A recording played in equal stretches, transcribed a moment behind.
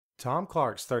Tom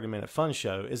Clark's 30-Minute Fun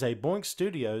Show is a Boink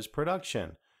Studios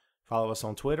production. Follow us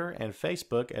on Twitter and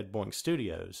Facebook at Boink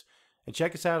Studios. And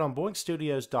check us out on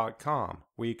boinkstudios.com,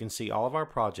 where you can see all of our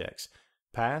projects,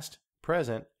 past,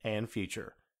 present, and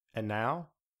future. And now,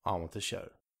 on with the show.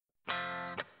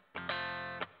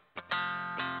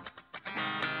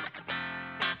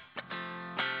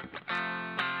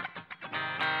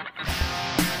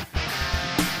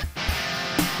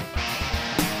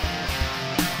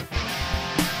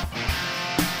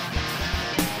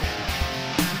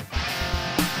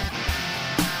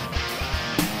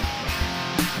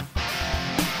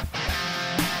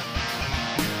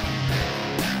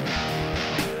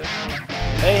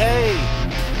 Hey,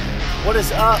 what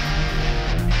is up?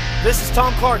 This is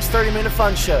Tom Clark's 30-Minute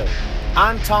Fun Show.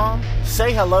 I'm Tom.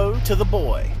 Say hello to the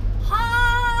boy.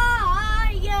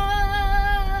 Hi-yo!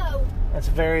 That's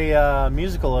very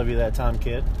musical of you that time,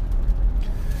 kid.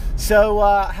 So,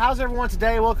 how's everyone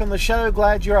today? Welcome to the show.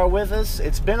 Glad you are with us.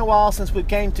 It's been a while since we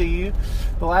came to you.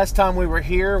 The last time we were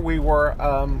here, we were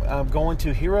going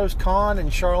to Heroes Con in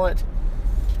Charlotte.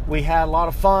 We had a lot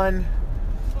of fun.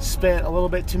 Spent a little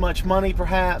bit too much money,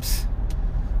 perhaps,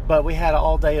 but we had an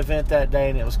all-day event that day,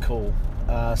 and it was cool.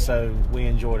 So we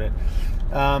enjoyed it.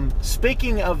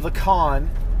 Speaking of the con,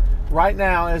 right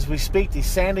now, as we speak, the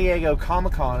San Diego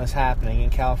Comic-Con is happening in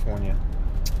California.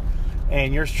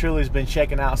 And yours truly has been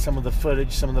checking out some of the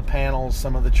footage, some of the panels,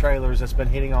 some of the trailers that's been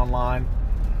hitting online.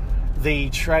 The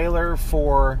trailer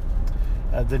for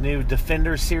the new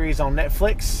Defender series on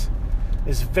Netflix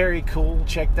is very cool.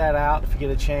 Check that out if you get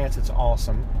a chance. It's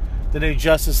awesome. The new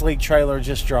Justice League trailer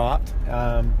just dropped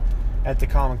at the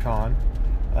Comic-Con.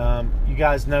 You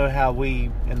guys know how we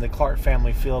in the Clark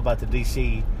family feel about the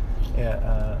DC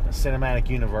cinematic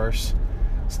universe.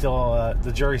 Still,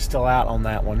 the jury's still out on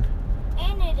that one.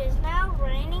 And it is now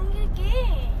raining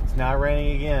again. It's now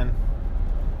raining again.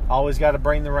 Always got to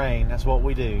bring the rain. That's what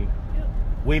we do.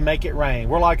 We make it rain.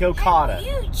 We're like Okada.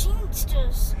 Hey, you jinxed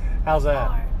us. How's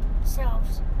that?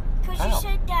 Ourselves. Because you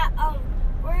said that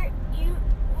we're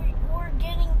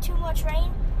getting too much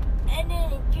rain, and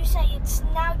then you say it's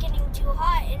now getting too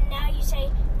hot, and now you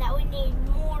say that we need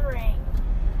more rain.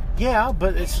 Yeah,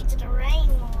 but it needs to rain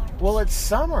more. Well, it's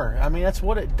summer. I mean, that's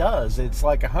what it does. It's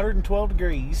like 112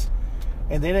 degrees,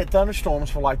 and then it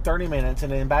thunderstorms for like 30 minutes,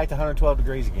 and then back to 112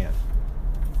 degrees again.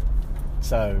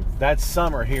 So that's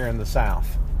summer here in the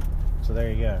South. So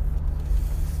there you go.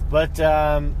 But,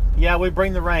 yeah, we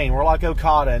bring the rain. We're like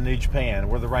Okada in New Japan.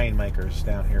 We're the rainmakers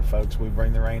down here, folks. We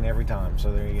bring the rain every time.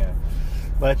 So there you go.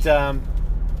 But,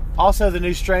 also the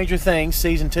new Stranger Things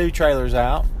Season 2 trailer's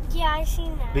out. Yeah, I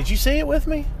seen that. Did you see it with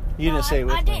me? You didn't see it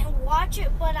with me. I didn't watch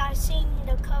it, but I seen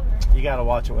the cover. You got to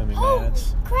watch it with me, man. Holy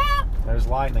crap. There's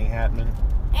lightning happening.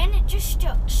 And it just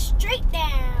struck straight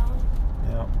down.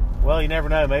 Yeah. Well, you never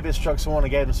know. Maybe it struck someone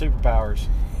and gave them superpowers.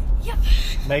 Yep.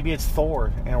 Maybe it's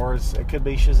Thor, or it could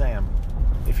be Shazam,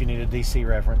 if you need a DC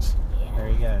reference. Yeah. There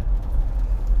you go.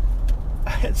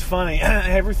 It's funny.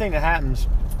 Everything that happens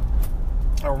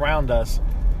around us,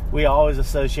 we always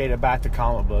associate it back to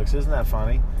comic books. Isn't that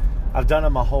funny? I've done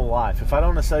it my whole life. If I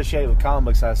don't associate it with comic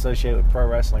books, I associate it with pro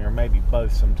wrestling, or maybe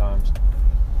both sometimes.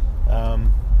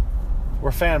 We're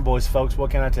fanboys, folks.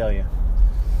 What can I tell you?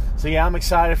 So, yeah, I'm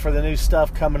excited for the new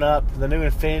stuff coming up. The new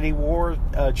Infinity War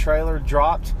trailer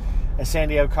dropped at San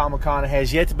Diego Comic-Con. It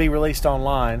has yet to be released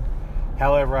online.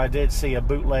 However, I did see a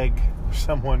bootleg where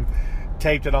someone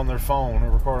taped it on their phone or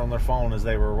recorded on their phone as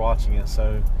they were watching it.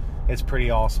 So, it's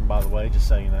pretty awesome, by the way, just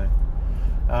so you know.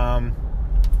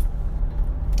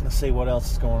 Let's see what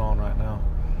else is going on right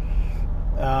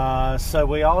now. So,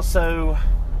 we also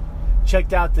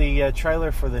checked out the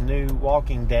trailer for the new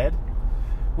Walking Dead.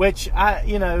 Which, I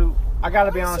got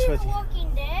to be honest with you.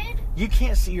 Walking Dead? You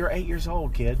can't see. You're 8 years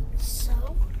old, kid. So?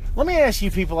 Let me ask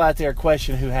you people out there a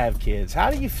question who have kids.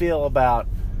 How do you feel about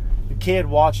a kid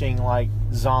watching, like,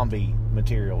 zombie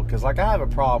material? Because, like, I have a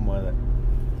problem with it.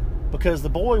 Because the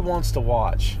boy wants to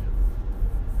watch.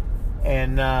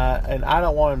 And I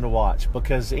don't want him to watch.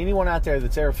 Because anyone out there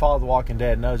that's ever followed The Walking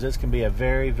Dead knows this can be a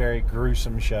very, very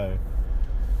gruesome show.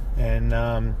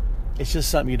 And, it's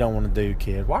just something you don't want to do,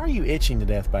 kid. Why are you itching to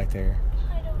death back there?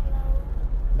 I don't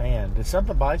know. Man, did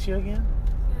something bite you again?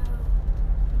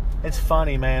 No. It's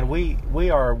funny, man. We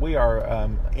are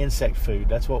insect food.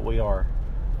 That's what we are.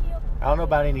 Yep. I don't know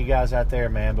about any of you guys out there,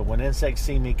 man, but when insects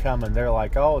see me coming, they're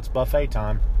like, "Oh, it's buffet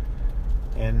time,"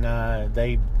 and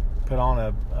they put on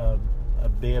a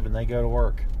bib and they go to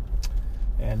work.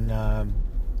 And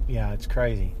yeah, it's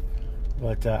crazy.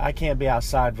 But I can't be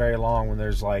outside very long when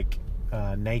there's like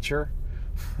nature,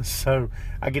 so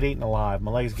I get eaten alive.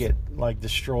 My legs get like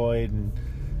destroyed, and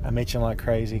I'm itching like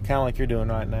crazy, kind of like you're doing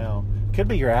right now. Could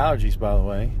be your allergies, by the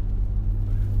way.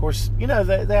 Of course, you know,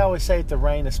 they always say that the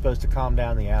rain is supposed to calm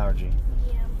down the allergy.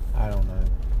 Yeah. I don't know.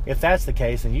 If that's the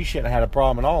case, then you shouldn't have had a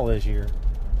problem at all this year.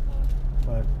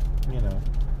 But, you know,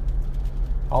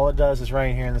 all it does is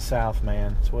rain here in the South,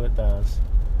 man. That's what it does.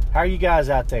 How are you guys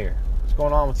out there? What's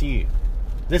going on with you?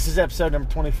 This is episode number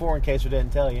 24, in case we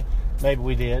didn't tell you. Maybe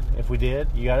we did. If we did,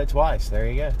 you got it twice. There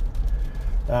you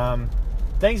go.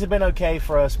 Things have been okay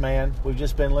for us, man. We've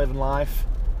just been living life,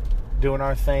 doing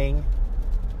our thing.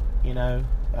 You know,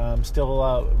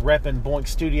 still repping Boink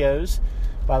Studios.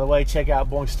 By the way, check out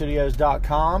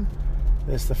boinkstudios.com.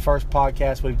 This is the first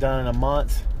podcast we've done in a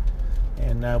month.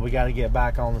 And we got to get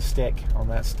back on the stick on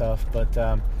that stuff. But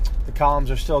the columns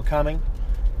are still coming.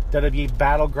 WWE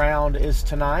Battleground is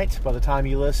tonight. By the time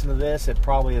you listen to this, it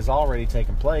probably has already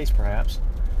taken place, perhaps.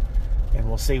 And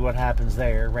we'll see what happens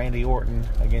there. Randy Orton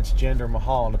against Jinder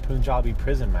Mahal in a Punjabi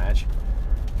prison match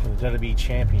for the WWE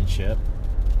Championship.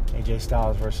 AJ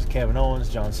Styles versus Kevin Owens.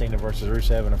 John Cena versus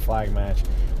Rusev in a flag match.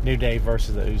 New Day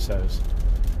versus the Usos.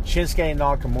 Shinsuke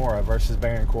Nakamura versus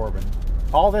Baron Corbin.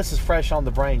 All this is fresh on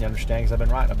the brain, you understand, because I've been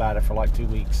writing about it for like 2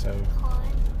 weeks. So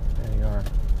there you are.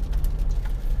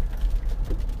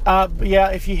 But yeah,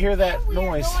 if you hear that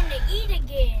noise, we're going to eat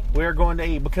again. We're going to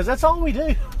eat because that's all we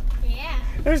do. Yeah.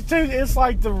 It's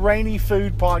like the rainy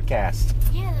food podcast.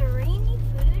 Yeah, the rainy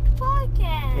food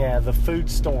podcast. Yeah, the food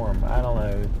storm. I don't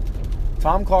know.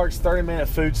 Tom Clark's 30-minute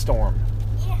food storm.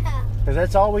 Yeah. Because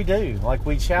that's all we do. Like,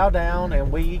 we chow down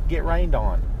and we get rained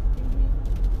on.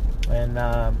 Mm-hmm. And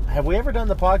have we ever done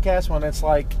the podcast when it's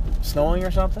like snowing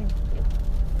or something? No.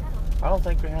 I don't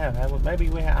think we have. Have we? Maybe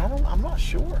we have. I'm not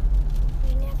sure.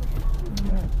 We never have.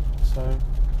 Yeah.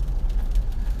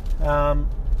 So,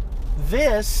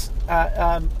 this,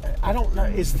 I don't know.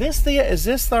 Is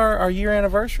this our year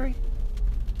anniversary?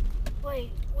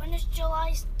 Wait, when is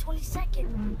July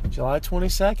 22nd? July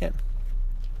 22nd.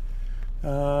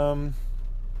 Ooh,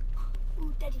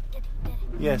 Daddy.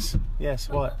 Yes,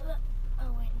 what?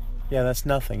 Oh, wait, no. Yeah, that's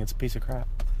nothing. It's a piece of crap.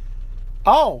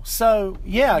 Oh, so,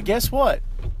 yeah, guess what?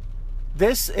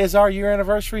 This is our year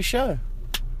anniversary show.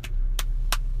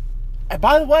 And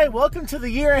by the way, welcome to the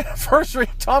year anniversary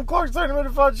of Tom Clark's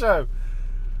 30-Minute Fun Show.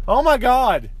 Oh, my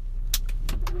God.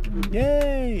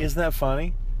 Yay. Isn't that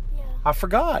funny? Yeah. I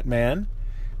forgot, man.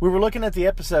 We were looking at the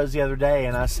episodes the other day,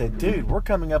 and I said, dude, we're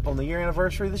coming up on the year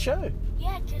anniversary of the show.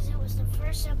 Yeah, because it was the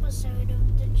first episode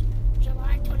of the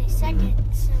July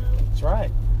 22nd, so... That's right.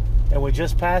 And we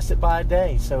just passed it by a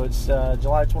day, so it's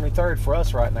July 23rd for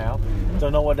us right now.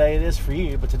 Don't know what day it is for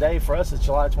you, but today for us it's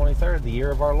July 23rd, the year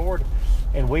of our Lord.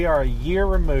 And we are a year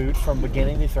removed from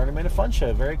beginning the 30-Minute Fun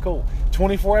Show. Very cool.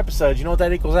 24 episodes. You know what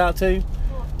that equals out to?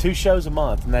 2 shows a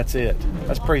month, and that's it.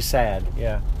 That's pretty sad,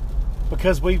 yeah.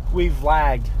 Because we've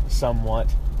lagged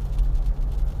somewhat.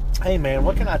 Hey, man,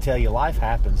 what can I tell you? Life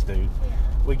happens, dude.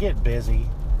 We get busy.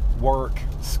 Work,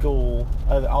 school,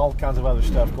 all kinds of other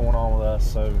stuff going on with us.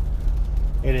 So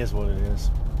it is what it is.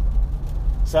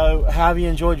 So how have you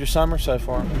enjoyed your summer so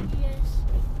far? Yes.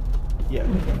 Yeah.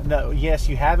 No. Yes,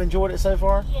 you have enjoyed it so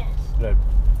far? Yes. Good.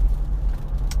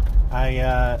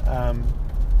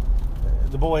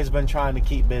 The boy's been trying to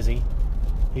keep busy.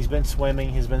 He's been swimming.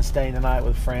 He's been staying the night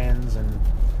with friends, and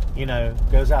you know,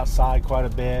 goes outside quite a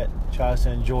bit. Tries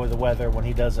to enjoy the weather when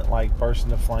he doesn't like burst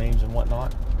into flames and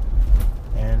whatnot.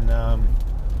 And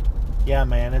yeah,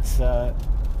 man, it's the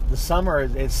summer.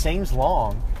 It seems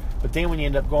long, but then when you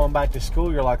end up going back to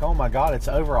school, you're like, oh my God, it's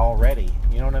over already.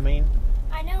 You know what I mean?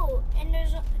 I know, and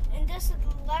this is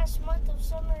the last month of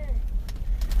summer.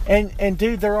 And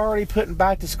dude, they're already putting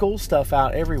back to school stuff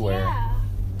out everywhere. Yeah.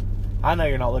 I know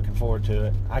you're not looking forward to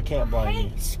it. I can't blame you. I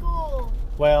hate school.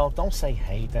 Well, don't say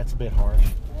hate. That's a bit harsh.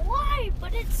 Why?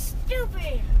 But it's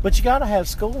stupid. But you gotta have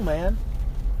school, man.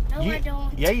 No, I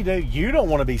don't. Yeah, you do. You don't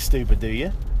want to be stupid, do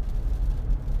you?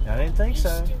 I didn't think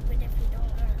so. Stupid if you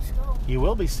don't go to school. You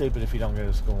will be stupid if you don't go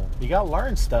to school. You gotta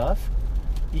learn stuff.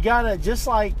 You gotta, just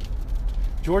like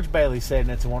George Bailey said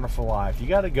in It's a Wonderful Life, you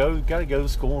gotta go to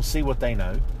school and see what they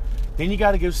know. Then you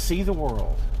gotta go see the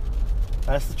world.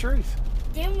 That's the truth.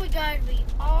 Then we gotta be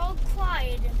all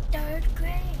quiet in 3rd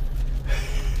grade.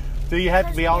 Do you have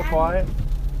to be all quiet?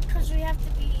 Because we have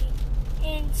to be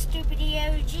in stupid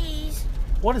EOGs.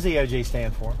 What does EOG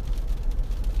stand for?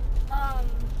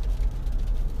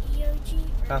 EOG?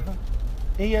 Uh-huh.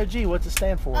 EOG, what's it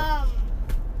stand for?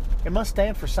 It must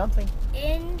stand for something.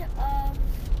 End of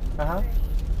Uh-huh. grade.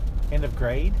 End of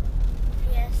grade?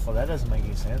 Yes. Well, that doesn't make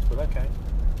any sense, but okay.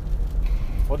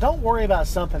 Well, don't worry about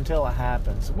something until it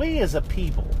happens. We as a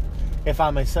people, if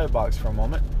I may soapbox for a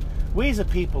moment, we as a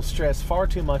people stress far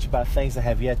too much about things that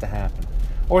have yet to happen.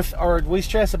 Or we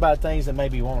stress about things that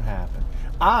maybe won't happen.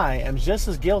 I am just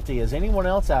as guilty as anyone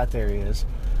else out there is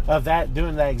of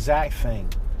doing that exact thing.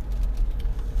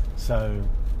 So,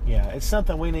 yeah, it's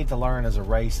something we need to learn as a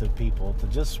race of people, to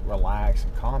just relax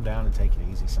and calm down and take it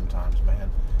easy sometimes, man.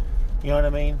 You know what I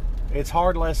mean? It's a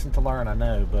hard lesson to learn, I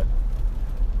know, but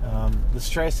the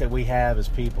stress that we have as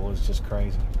people is just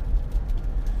crazy.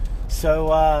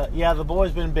 So, yeah, the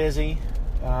boys been busy.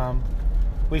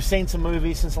 We've seen some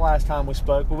movies since the last time we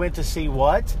spoke. We went to see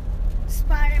what?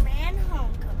 Spider-Man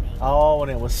Homecoming. Oh, and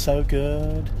it was so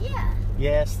good. Yeah.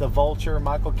 Yes, the Vulture,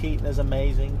 Michael Keaton is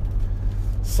amazing.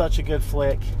 Such a good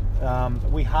flick.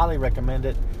 We highly recommend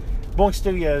it. Boink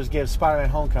Studios gives Spider-Man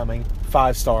Homecoming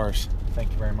 5 stars. Thank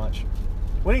you very much.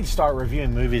 We need to start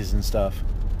reviewing movies and stuff.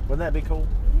 Wouldn't that be cool?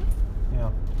 Mm-hmm.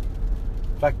 Yeah.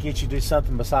 If I could get you to do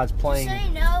something besides playing. Just so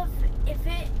you know, if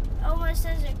it almost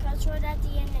says a cuss word at the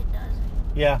end, it doesn't.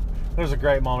 Yeah, there's a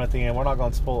great moment at the end. We're not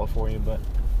going to spoil it for you, but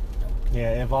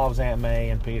yeah, it involves Aunt May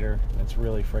and Peter. It's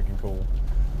really freaking cool.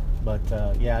 But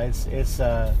yeah, it's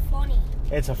funny.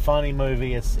 It's a funny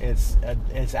movie. It's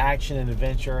action and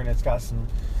adventure, and it's got some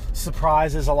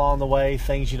surprises along the way,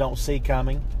 things you don't see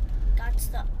coming. That's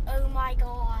the oh my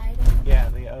god. Yeah,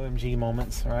 the OMG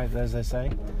moments, right, as they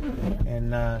say.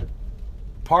 And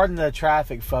pardon the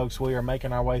traffic, folks. We are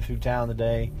making our way through town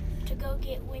today to go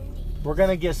get Wendy. We're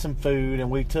gonna get some food, and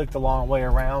we took the long way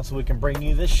around so we can bring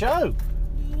you this show.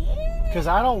 Because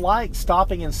I don't like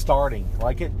stopping and starting.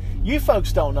 Like it, you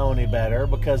folks don't know any better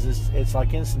because it's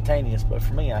like instantaneous. But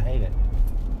for me, I hate it.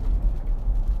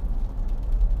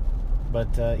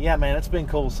 But yeah, man, it's been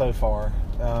cool so far.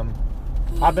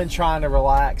 I've been trying to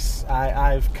relax.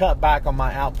 I've cut back on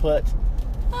my output.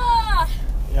 Wow,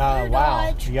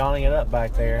 Dodge. yawning it up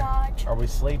back there. Dodge. Are we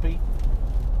sleepy?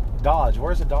 Dodge.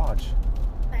 Where's the Dodge?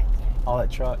 Back there. Oh,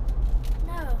 that truck.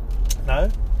 No.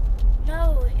 No?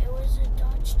 No, it was a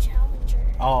Dodge Challenger.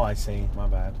 Oh, I see. My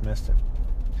bad. Missed it.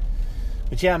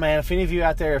 But yeah, man, if any of you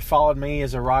out there have followed me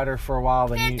as a writer for a while,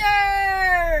 then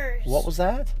Panthers! What was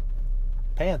that?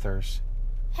 Panthers.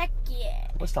 Heck yeah.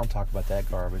 Let's don't talk about that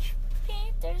garbage.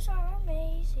 Panthers are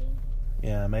amazing.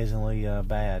 Yeah, amazingly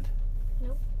bad.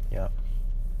 Nope. Yep.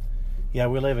 Yeah,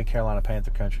 we live in Carolina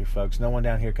Panther country, folks. No one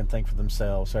down here can think for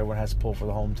themselves, so everyone has to pull for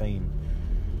the home team.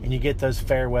 And you get those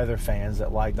fair weather fans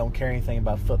that don't care anything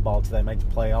about football till they make the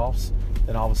playoffs.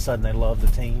 Then all of a sudden they love the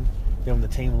team. Then when the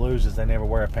team loses, they never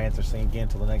wear a Panthers thing again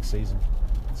until the next season.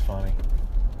 It's funny.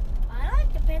 I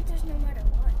like the Panthers no matter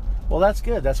what. Well, that's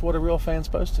good. That's what a real fan's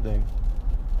supposed to do.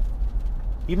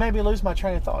 You made me lose my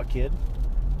train of thought, kid.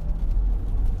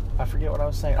 I forget what I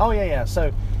was saying. Oh, yeah.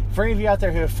 So, for any of you out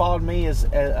there who have followed me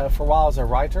for a while as a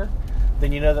writer,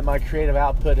 then you know that my creative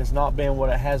output has not been what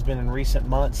it has been in recent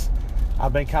months.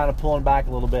 I've been kind of pulling back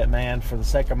a little bit, man, for the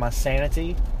sake of my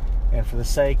sanity and for the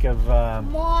sake of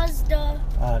Mazda.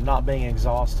 Not being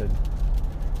exhausted.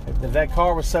 If that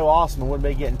car was so awesome, it wouldn't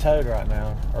be getting towed right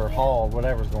now or hauled,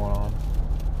 whatever's going on.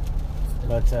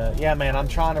 But, yeah, man, I'm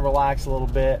trying to relax a little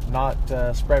bit, not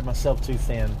spread myself too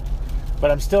thin. But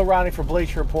I'm still writing for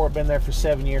Bleacher Report. Been there for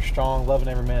 7 years strong. Loving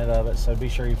every minute of it. So be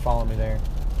sure you follow me there.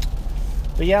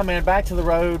 But, yeah, man, back to the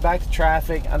road, back to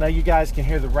traffic. I know you guys can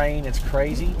hear the rain. It's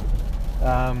crazy.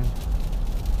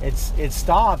 It's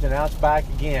stopped, and now it's back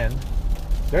again.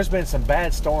 There's been some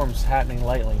bad storms happening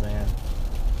lately, man.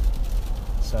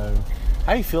 So,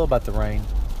 how do you feel about the rain?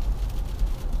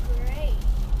 Great.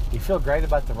 You feel great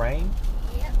about the rain?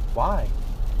 Yep. Why?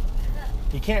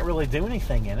 You can't really do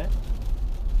anything in it.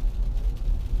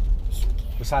 Yes, you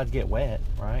can. Besides get wet,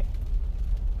 right?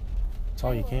 That's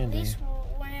all you can At do. least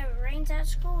when it rains at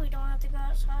school, we don't have to go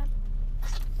outside.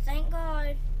 Thank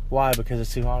God. Why? Because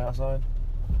it's too hot outside?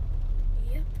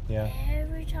 Yep. Yeah.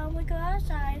 Every time we go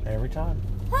outside. Every time.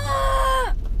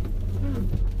 Ah!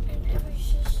 And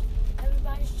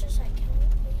everybody's just like, can we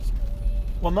please go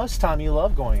in? Well, most of the time you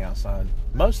love going outside.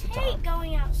 Most of the I hate time.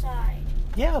 going outside.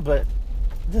 Yeah, but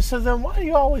so then why do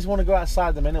you always want to go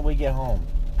outside the minute we get home?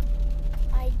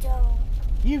 I don't.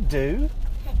 You do.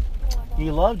 No, I don't.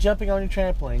 You love jumping on your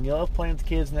trampoline. You love playing with the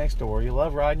kids next door. You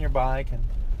love riding your bike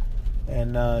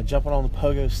and jumping on the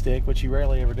pogo stick, which you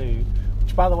rarely ever do.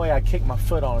 Which, by the way, I kicked my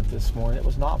foot on it this morning. It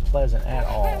was not pleasant at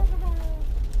all.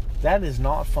 That is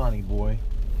not funny, boy.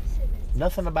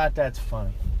 Nothing about that's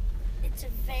funny. It's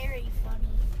very funny.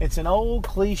 It's an old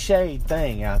cliched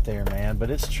thing out there, man, but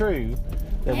it's true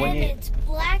that when you... it's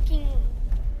black and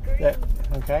green.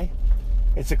 Okay?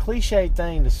 It's a cliched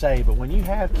thing to say, but when you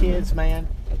have kids, man,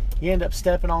 you end up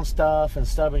stepping on stuff and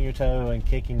stubbing your toe and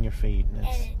kicking your feet. And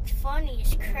it's funny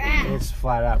as crap. It's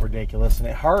flat out ridiculous, and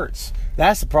it hurts.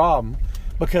 That's the problem,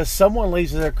 because someone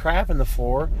leaves their crap in the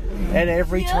floor at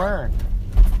every turn.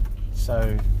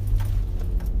 So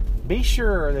be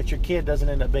sure that your kid doesn't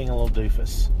end up being a little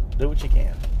doofus. Do what you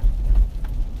can.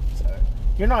 So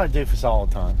you're not a doofus all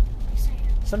the time.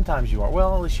 Sometimes you are.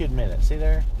 Well, at least you admit it. See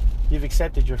there? You've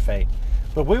accepted your fate.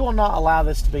 But we will not allow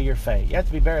this to be your fate. You have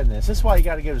to be better than this. This is why you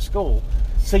got to go to school,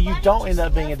 so you don't end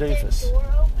up being a doofus. Door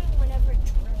open whenever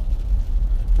it's raining.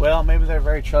 Well, maybe they're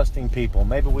very trusting people.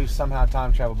 Maybe we've somehow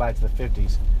time traveled back to the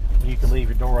 50s when you could leave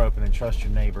your door open and trust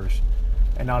your neighbors,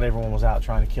 and not everyone was out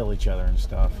trying to kill each other and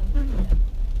stuff.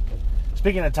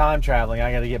 Speaking of time traveling,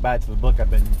 I got to get back to the book I've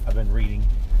been reading,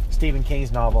 Stephen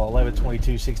King's novel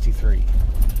 11/22/63,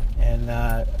 and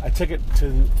I took it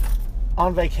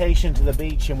on vacation to the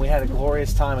beach, and we had a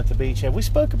glorious time at the beach. Have we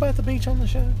spoke about the beach on the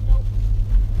show? Nope.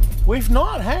 We've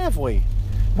not, have we?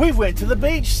 We went to the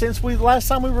beach since last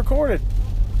time we recorded.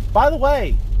 By the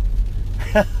way,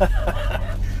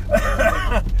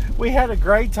 we had a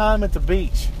great time at the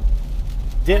beach,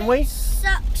 didn't we? It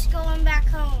sucks going back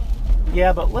home.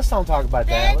 Yeah, but let's not talk about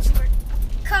that. Beds were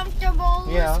comfortable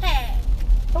as heck.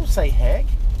 Don't say heck.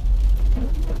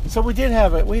 So we did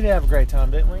have a great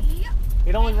time, didn't we? Yep.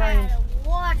 It only rained. Had a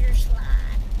water slide.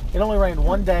 It only rained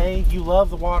one day. You love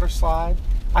the water slide.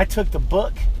 I took the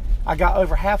book. I got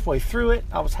over halfway through it.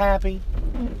 I was happy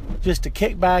just to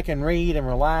kick back and read and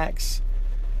relax.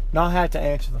 Not have to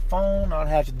answer the phone. Not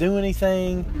have to do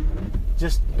anything.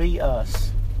 Just be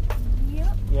us.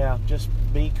 Yep. Yeah, just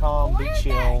be calm, be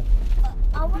chill.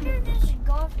 I wonder if there's a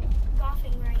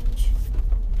golfing range.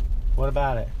 What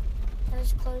about it?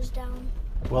 That's closed down.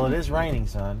 Well, it is raining,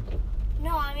 son.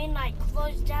 No, I mean like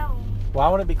closed down. Why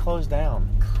would it be closed down?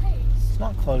 It's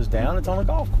not closed down. It's on a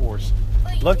golf course.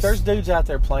 Look, there's dudes out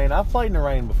there playing. I've played in the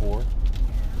rain before.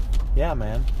 Yeah,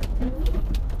 man.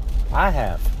 I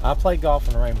have. I played golf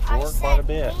in the rain before quite a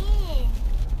bit.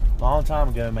 Long time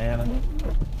ago, man.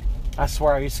 I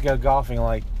swear I used to go golfing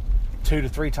like 2 to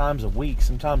 3 times a week,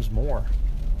 sometimes more.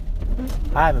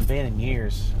 I haven't been in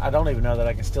years. I don't even know that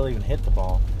I can still even hit the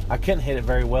ball. I couldn't hit it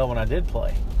very well when I did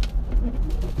play.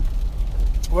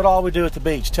 What all we do at the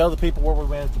beach? Tell the people where we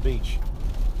went at the beach.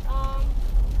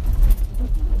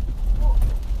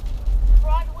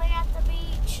 Broadway at the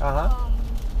beach.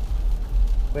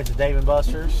 Went to Dave &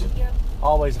 Buster's. Yep.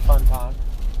 Always a fun time.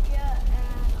 Yeah,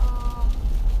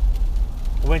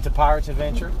 and We went to Pirates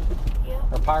Adventure.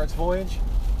 Yep. Or Pirates Voyage.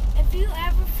 If you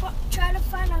ever try to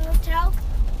find a hotel,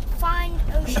 find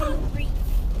Ocean Reef.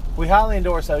 We highly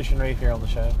endorse Ocean Reef here on the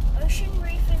show. Ocean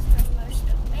Reef is the most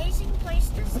amazing place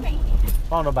to stay in.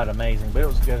 I don't know about amazing, but it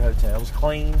was a good hotel. It was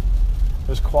clean. It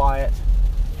was quiet.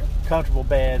 Yep. Comfortable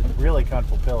bed. Really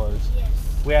comfortable pillows. Yes.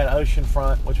 We had ocean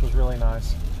front, which was really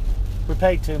nice. We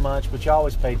paid too much, but you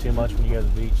always pay too much when you go to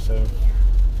the beach. So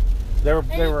yeah.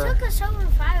 It took us over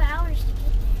 5 hours to get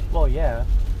there. Well, yeah,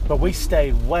 but we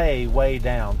stayed way, way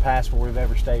down past where we've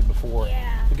ever stayed before.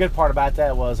 Yeah. The good part about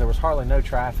that was there was hardly no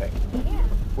traffic, Yeah.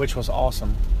 which was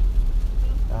awesome.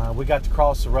 We got to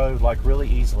cross the road like really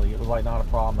easily. It was like not a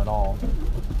problem at all,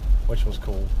 which was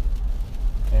cool.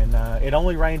 And it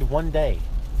only rained one day,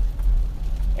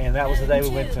 and that was the day we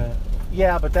went to.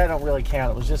 Yeah, but that don't really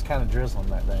count. It was just kind of drizzling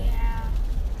that day. Yeah.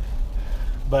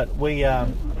 But we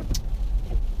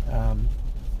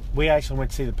actually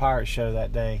went to see the pirate show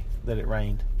that day that it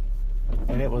rained,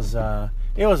 and it was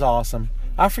awesome.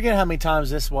 I forget how many times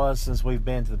this was since we've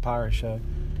been to the pirate show.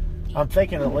 I'm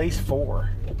thinking at least 4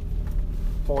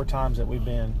 times that we've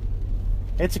been.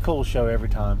 It's a cool show every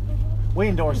time. We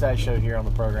endorse that show here on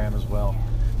the program as well.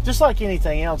 Just like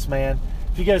anything else, man.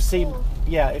 If you go see,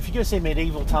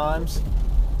 Medieval Times,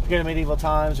 if you go to Medieval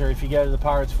Times, or if you go to the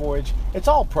Pirates Voyage, it's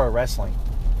all pro wrestling.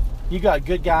 You got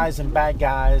good guys and bad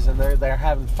guys, and they're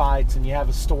having fights, and you have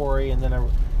a story, and then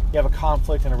you have a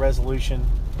conflict and a resolution.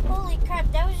 Holy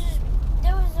crap! There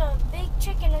was a big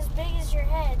chicken as big as your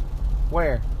head.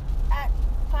 Where? At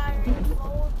Pirates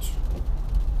Voyage.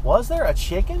 Was there a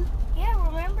chicken? Yeah,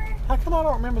 remember? How come I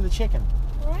don't remember the chicken?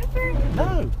 Remember?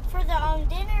 No. For the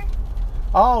dinner.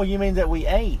 Oh, you mean that we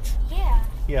ate?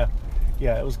 Yeah.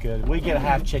 Yeah, it was good. We get a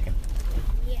half chicken.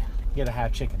 Yeah. You get a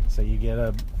half chicken, so you get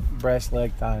a breast,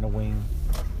 leg, thigh, and a wing.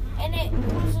 And it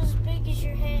was as big as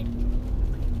your head.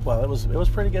 Well, it was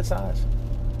pretty good size.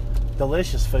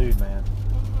 Delicious food, man.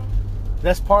 Mm-hmm.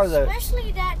 That's part of the.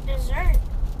 Especially that dessert.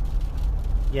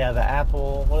 Yeah, the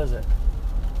apple. What is it?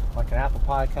 Like an apple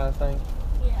pie kind of thing.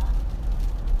 Yeah.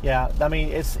 Yeah, I mean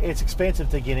it's expensive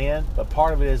to get in, but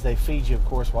part of it is they feed you, of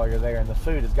course, while you're there, and the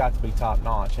food has got to be top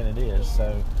notch, and it is.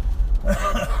 So,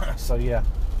 so yeah,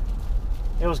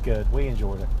 it was good. We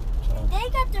enjoyed it. So. They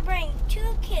got to bring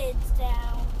 2 kids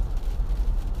down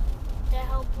to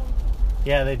help them.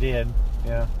 Yeah, they did.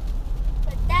 Yeah.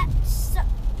 But that sucked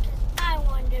because I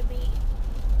wanted to be.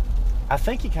 I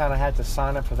think you kind of had to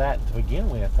sign up for that to begin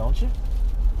with, don't you?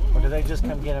 Or did they just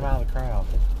come get him out of the crowd?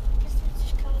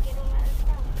 Just come get him out of the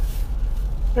crowd.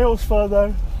 It was fun,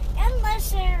 though.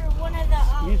 Unless they're one of the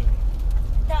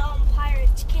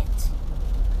pirates' kids.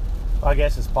 I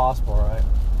guess it's possible, right?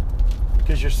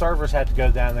 Because your servers have to go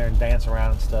down there and dance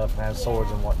around and stuff and have swords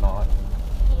and whatnot.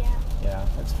 Yeah. Yeah,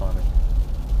 that's funny.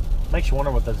 Makes you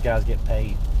wonder what those guys get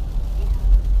paid. Yeah.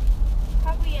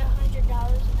 Probably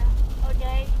 $100 a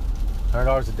day.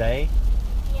 $100 a day?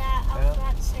 Yeah, I was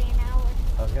about to say an hour.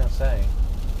 I was gonna say.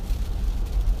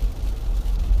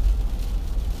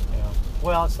 Yeah.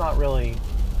 Well, it's not really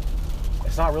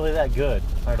that good.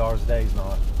 $100 a day is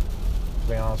not, to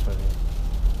be honest with you.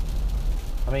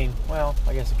 I mean, well,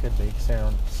 I guess it could be.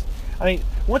 I mean,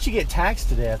 once you get taxed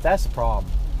to death, that's the problem.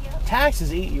 Yep.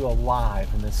 Taxes eat you alive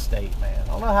in this state, man. I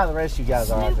don't know how the rest of you guys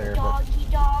are out there, but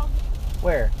Dog.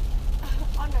 Where?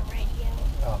 On the radio.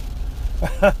 Oh.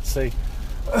 See.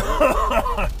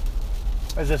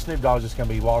 Is this Snoop Dogg just gonna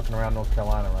be walking around North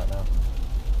Carolina right now?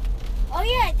 Oh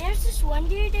yeah, there's this one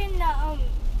dude in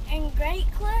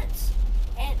Great Clips,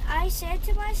 and I said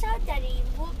to myself that he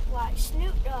looked like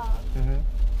Snoop Dogg. Mm-hmm.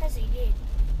 Because he did.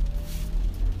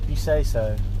 You say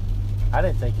so. I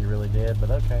didn't think he really did, but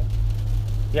okay.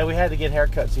 Yeah, we had to get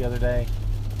haircuts the other day.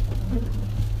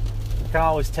 I can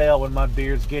always tell when my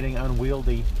beard's getting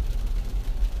unwieldy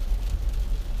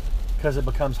because it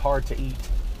becomes hard to eat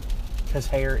because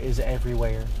hair is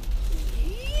everywhere.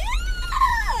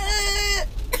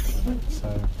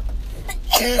 So,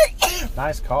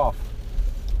 nice cough.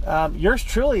 Yours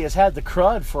truly has had the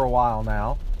crud for a while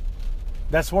now.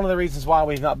 That's one of the reasons why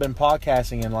we've not been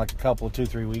podcasting in like a couple of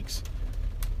 2-3 weeks.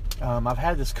 I've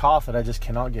had this cough that I just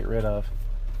cannot get rid of.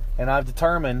 And I've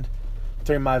determined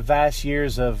through my vast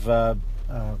years of,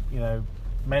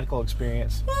 medical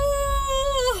experience,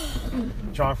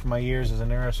 drawn from my years as a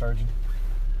neurosurgeon,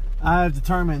 I've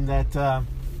determined that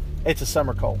it's a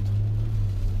summer cold.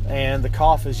 And the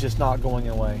cough is just not going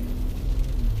away.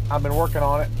 I've been working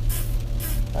on it.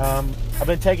 I've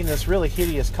been taking this really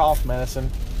hideous cough medicine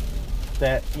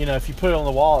that, if you put it on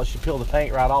the wall, it should peel the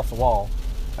paint right off the wall.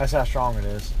 That's how strong it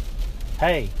is.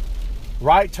 Hey,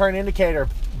 right turn indicator,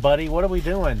 buddy. What are we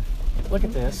doing? Look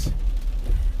at this.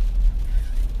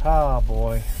 Oh,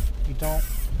 boy. You don't...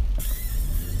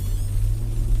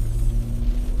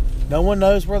 No one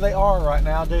knows where they are right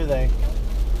now, do they?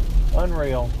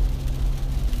 Unreal.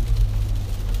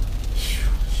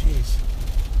 Jeez.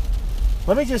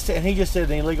 Let me just... And he just did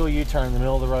an illegal U-turn in the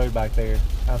middle of the road back there.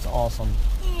 That's awesome.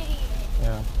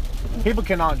 Yeah. People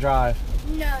cannot drive.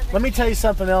 No. Let me tell you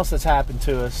something else that's happened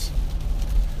to us.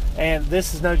 And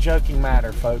this is no joking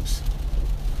matter, folks.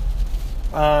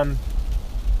 The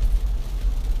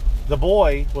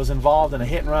boy was involved in a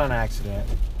hit-and-run accident.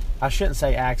 I shouldn't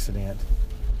say accident.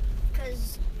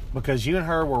 Because you and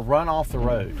her were run off the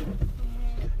road.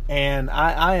 And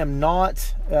I am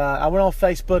not... I went on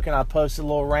Facebook and I posted a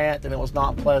little rant and it was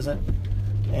not pleasant.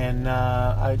 And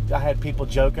I had people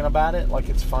joking about it like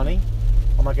it's funny.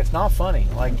 I'm like, it's not funny.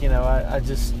 Like, I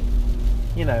just...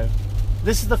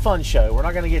 this is the fun show. We're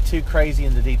not going to get too crazy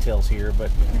into details here, but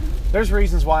there's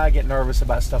reasons why I get nervous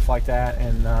about stuff like that.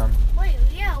 And wait,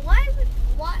 yeah, what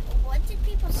did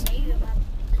people say about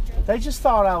the joke? They just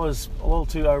thought I was a little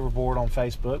too overboard on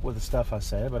Facebook with the stuff I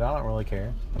said, but I don't really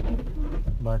care.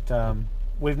 But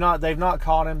they've not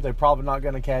caught him. They're probably not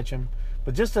going to catch him.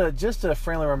 But just a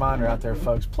friendly reminder out there,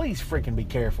 folks, please freaking be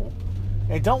careful.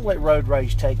 And don't let road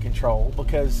rage take control,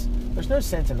 because there's no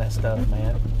sense in that stuff,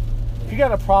 man. If you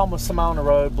got a problem with someone on the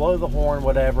road, blow the horn,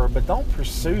 whatever, but don't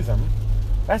pursue them.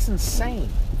 That's insane.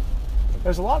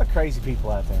 There's a lot of crazy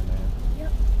people out there, man.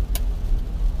 Yep.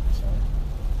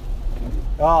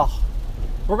 So,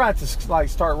 we're going to have to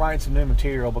start writing some new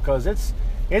material, because it's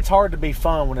hard to be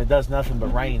fun when it does nothing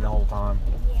but rain the whole time.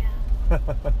 Yeah.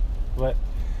 But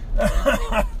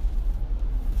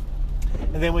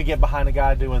and then we get behind a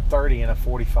guy doing 30 in a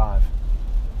 45.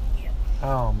 Yep.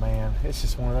 Oh man, it's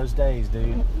just one of those days,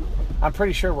 dude. I'm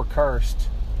pretty sure we're cursed.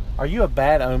 Are you a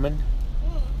bad omen?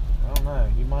 I don't know.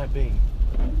 You might be.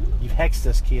 You've hexed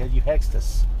us, kid. You hexed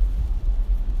us.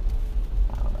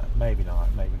 I don't know. Maybe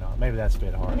not. Maybe not. Maybe that's a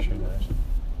bit harsh. Who knows?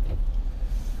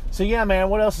 So yeah, man.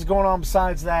 What else is going on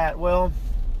besides that? Well,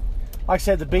 like I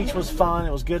said, the beach was fun.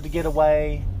 It was good to get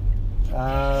away.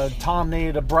 Tom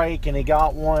needed a break, and he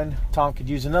got one. Tom could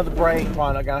use another break.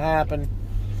 Probably not gonna happen.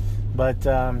 But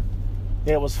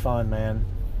it was fun, man.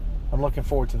 I'm looking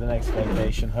forward to the next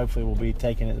vacation. Hopefully, we'll be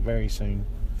taking it very soon.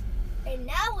 And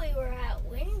now we were at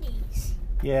Wendy's.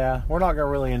 Yeah, we're not gonna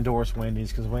really endorse Wendy's,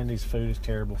 because Wendy's food is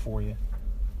terrible for you.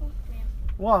 Yeah.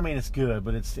 Well, I mean, it's good,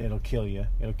 but it'll kill you.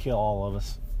 It'll kill all of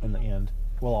us. in the end.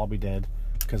 We'll all be dead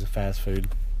because of fast food.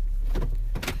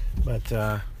 But,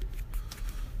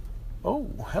 oh,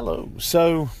 hello.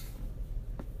 So,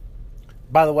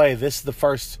 by the way, this is the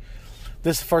first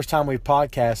time we've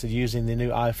podcasted using the new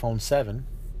iPhone 7.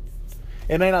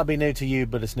 It may not be new to you,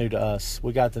 but it's new to us.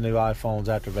 We got the new iPhones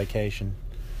after vacation.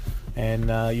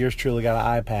 And yours truly got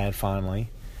an iPad finally.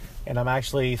 And I'm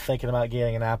actually thinking about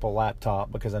getting an Apple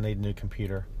laptop because I need a new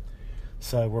computer.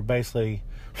 So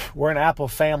we're an Apple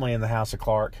family in the house of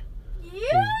Clark. Yeah.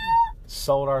 We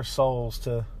sold our souls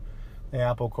to the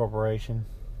Apple Corporation.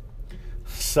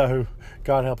 So,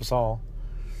 God help us all.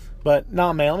 But,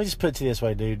 no, man, let me just put it to you this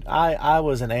way, dude. I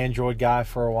was an Android guy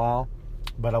for a while,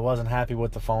 but I wasn't happy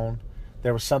with the phone.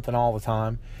 There was something all the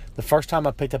time. The first time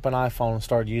I picked up an iPhone and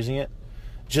started using it,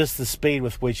 just the speed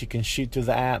with which you can shoot through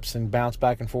the apps and bounce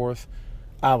back and forth,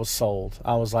 I was sold.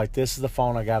 I was like, this is the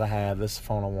phone I got to have. This is the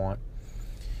phone I want.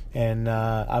 And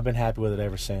I've been happy with it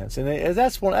ever since. And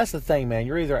that's the thing, man.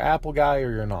 You're either an Apple guy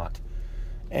or you're not.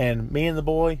 And me and the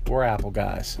boy, we're Apple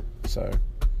guys. So,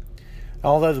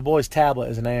 although the boy's tablet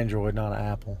is an Android, not an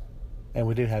Apple. And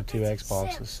we do have 2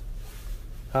 Xboxes.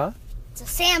 Huh? It's a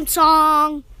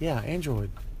Samsung. Yeah, Android.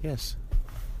 Yes.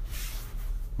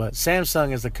 But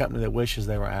Samsung is the company that wishes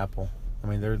they were Apple. I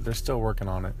mean, they're still working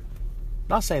on it.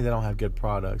 Not saying they don't have good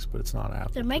products, but it's not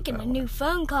Apple. They're making a new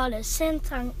phone called a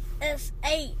Samsung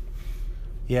S8.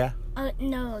 Yeah?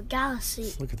 No, a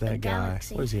Galaxy. Look at that guy.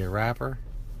 Galaxy. What is he, a rapper?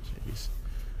 Jeez.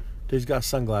 Dude's got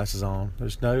sunglasses on.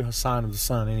 There's no sign of the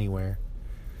sun anywhere.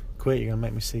 Quit, you're going to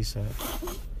make me seasick.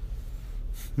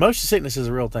 Motion sickness is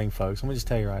a real thing, folks. Let me just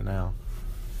tell you right now.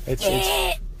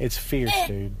 It's fierce,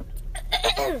 dude.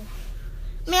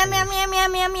 Meow, meow, meow, meow,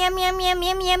 meow, meow, meow, meow,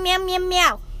 meow, meow, meow, meow,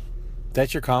 meow.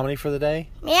 That's your comedy for the day?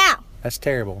 Meow. That's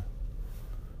terrible.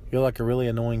 You're like a really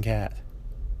annoying cat. Is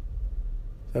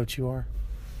that what you are?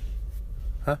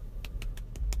 Huh?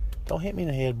 Don't hit me in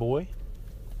the head, boy.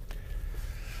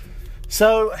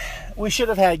 So, we should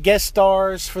have had guest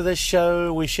stars for this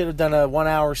show. We should have done a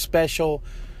 1-hour special.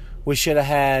 We should have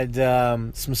had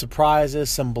some surprises,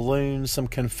 some balloons, some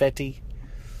confetti,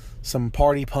 some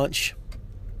party punch,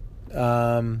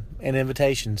 and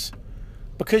invitations.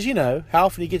 Because, how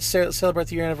often do you get to celebrate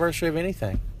the year anniversary of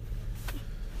anything?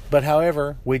 But,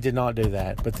 however, we did not do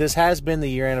that. But this has been the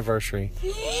year anniversary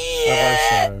of our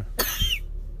show.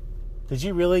 Did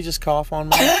you really just cough on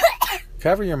me?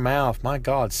 Cover your mouth. My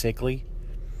God, sickly.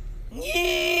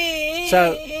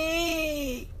 So,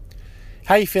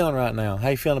 how you feeling right now? How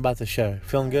you feeling about the show?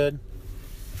 Feeling good?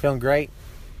 Feeling great?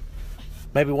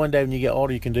 Maybe one day when you get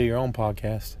older, you can do your own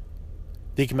podcast.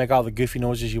 You can make all the goofy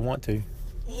noises you want to.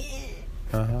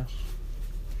 Uh-huh.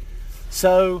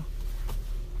 So,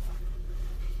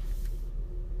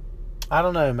 I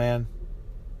don't know, man.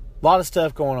 A lot of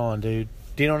stuff going on, dude.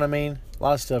 Do you know what I mean? A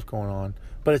lot of stuff going on.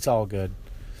 But it's all good.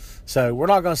 So, we're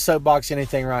not going to soapbox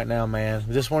anything right now, man.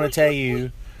 I just want to tell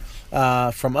you,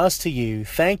 from us to you,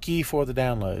 thank you for the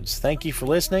downloads. Thank you for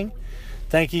listening.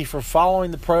 Thank you for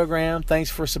following the program. Thanks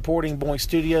for supporting Boink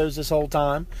Studios this whole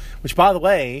time. Which, by the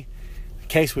way, in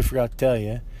case we forgot to tell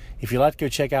you, if you'd like to go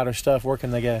check out our stuff, where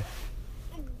can they go?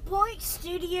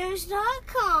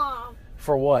 BoinkStudios.com.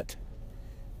 For what?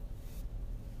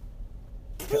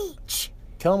 Beach.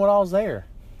 Tell them what all's there.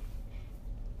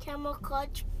 Camel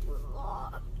Clutch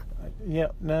Block. Yeah,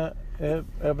 no,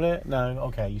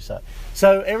 okay, you suck.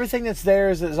 So everything that's there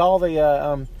is all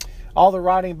the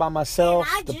writing by myself,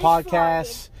 the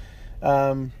podcasts.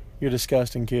 You're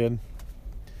disgusting, kid.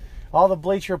 All the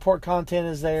Bleacher Report content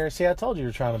is there. See, I told you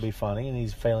you're trying to be funny, and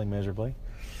he's failing miserably.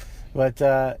 But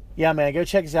yeah, man, go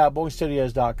check us out,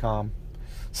 boinkstudios.com.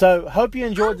 So hope you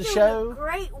enjoyed the show. A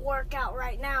great workout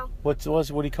right now. What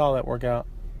do you call that workout?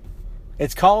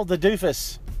 It's called the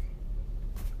doofus.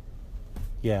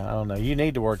 Yeah, I don't know. You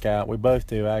need to work out. We both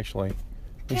do, actually.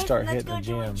 We start hitting the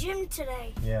gym. Let's go to the gym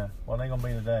today. Yeah. Well, it ain't going to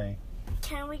be today.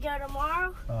 Can we go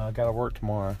tomorrow? I got to work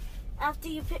tomorrow. After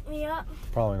you pick me up?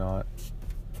 Probably not.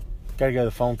 Got to go to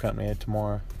the phone company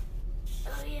tomorrow.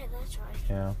 Oh, yeah, that's right.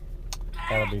 Yeah.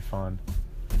 That'll be fun.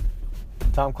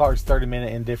 Tom Clark's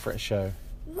 30-minute indifferent show.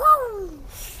 Woo!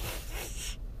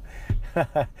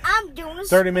 I'm doing a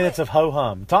 30 minutes of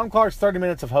ho-hum. Tom Clark's 30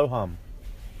 minutes of ho-hum.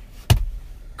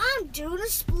 I'm doing a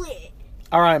split.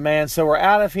 All right, man. So we're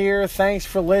out of here. Thanks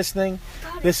for listening.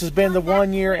 This has been the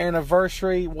 1-year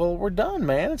anniversary. Well, we're done,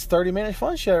 man. It's 30-minute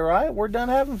fun show, right? We're done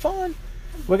having fun.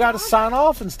 We got to sign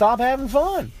off and stop having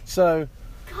fun. So,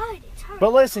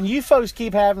 but listen, you folks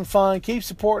keep having fun. Keep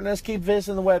supporting us. Keep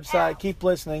visiting the website. Keep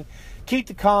listening. Keep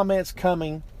the comments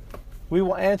coming. We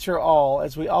will answer all,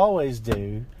 as we always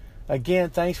do. Again,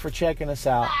 thanks for checking us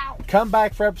out. Wow. Come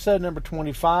back for episode number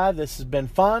 25. This has been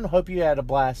fun. Hope you had a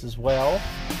blast as well.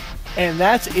 And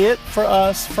that's it for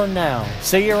us for now.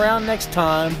 See you around next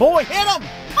time. Boy, hit 'em!